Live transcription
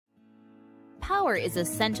Power is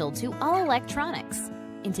essential to all electronics.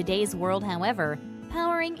 In today's world, however,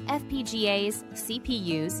 powering FPGAs,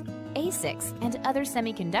 CPUs, ASICs, and other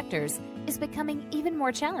semiconductors is becoming even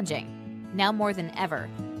more challenging. Now more than ever,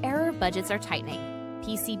 error budgets are tightening,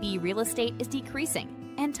 PCB real estate is decreasing,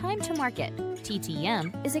 and time to market,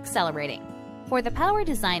 TTM, is accelerating. For the power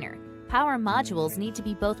designer, power modules need to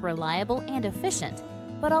be both reliable and efficient,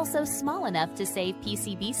 but also small enough to save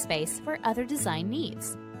PCB space for other design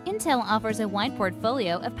needs. Intel offers a wide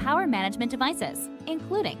portfolio of power management devices,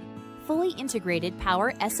 including fully integrated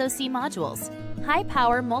power SOC modules,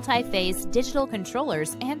 high-power multi-phase digital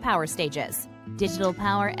controllers and power stages, digital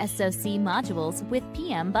power SOC modules with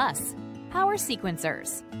PM bus, power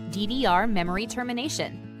sequencers, DDR Memory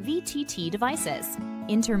Termination, VTT devices,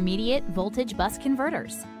 intermediate voltage bus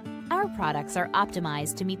converters. Our products are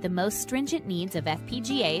optimized to meet the most stringent needs of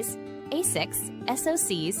FPGAs, ASICs,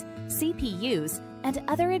 SoCs, CPUs, and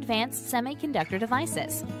other advanced semiconductor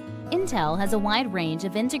devices. Intel has a wide range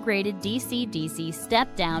of integrated DC-DC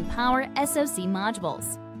Step-Down Power SoC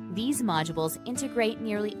modules. These modules integrate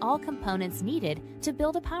nearly all components needed to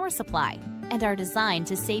build a power supply and are designed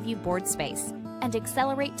to save you board space and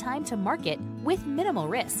accelerate time to market with minimal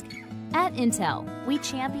risk. At Intel, we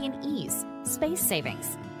champion ease, space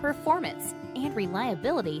savings, performance, and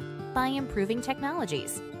reliability by improving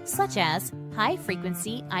technologies such as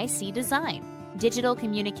high-frequency IC design, digital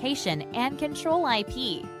communication and control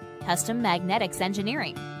IP, custom magnetics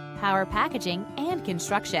engineering, power packaging, and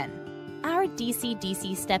construction. Our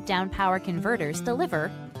DC-DC step-down power converters deliver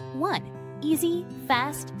 1. Easy,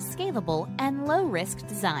 fast, scalable, and low-risk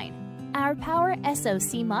design. Our power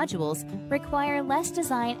SoC modules require less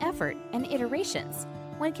design effort and iterations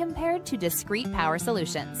when compared to discrete power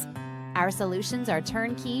solutions. Our solutions are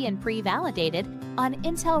turnkey and pre-validated on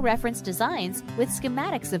Intel reference designs with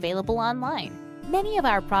schematics available online. Many of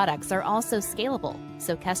our products are also scalable,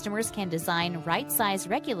 so customers can design right-size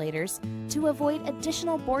regulators to avoid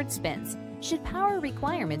additional board spins should power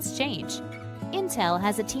requirements change. Intel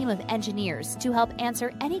has a team of engineers to help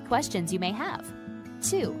answer any questions you may have.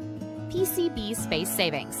 2. PCB space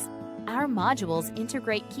savings. Our modules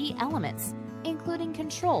integrate key elements, including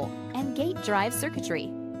control and gate drive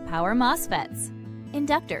circuitry, power MOSFETs,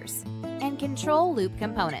 inductors, and control loop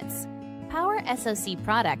components. Power SoC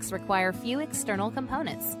products require few external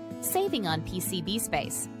components, saving on PCB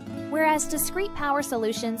space, whereas discrete power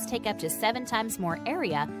solutions take up to 7 times more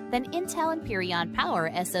area than Intel Enpirion Power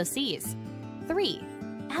SoCs. 3.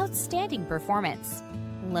 Outstanding performance.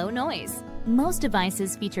 Low noise. Most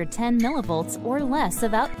devices feature 10 millivolts or less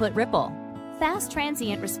of output ripple. Fast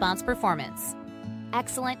transient response performance.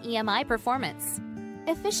 Excellent EMI performance.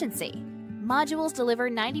 Efficiency. Modules deliver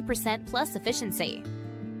 90% plus efficiency.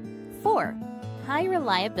 4. High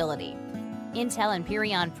reliability. Intel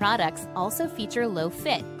Enpirion products also feature low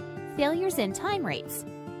fit, failures in time rates,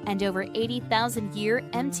 and over 80,000 year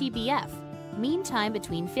MTBF, mean time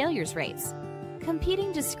between failures rates.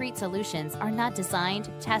 Competing discrete solutions are not designed,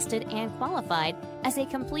 tested, and qualified as a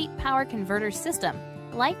complete power converter system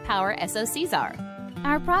like power SoCs are.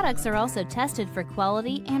 Our products are also tested for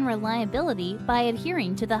quality and reliability by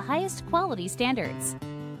adhering to the highest quality standards.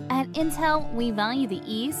 At Intel, we value the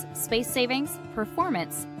ease, space savings,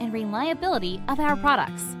 performance, and reliability of our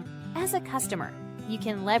products. As a customer, you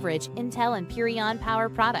can leverage Intel Enpirion Power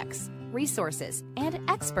products, resources, and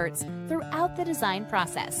experts throughout the design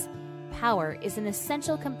process. Power is an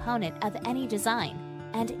essential component of any design,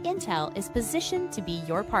 and Intel is positioned to be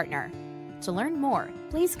your partner. To learn more,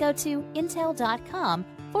 please go to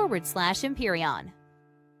intel.com/Enpirion.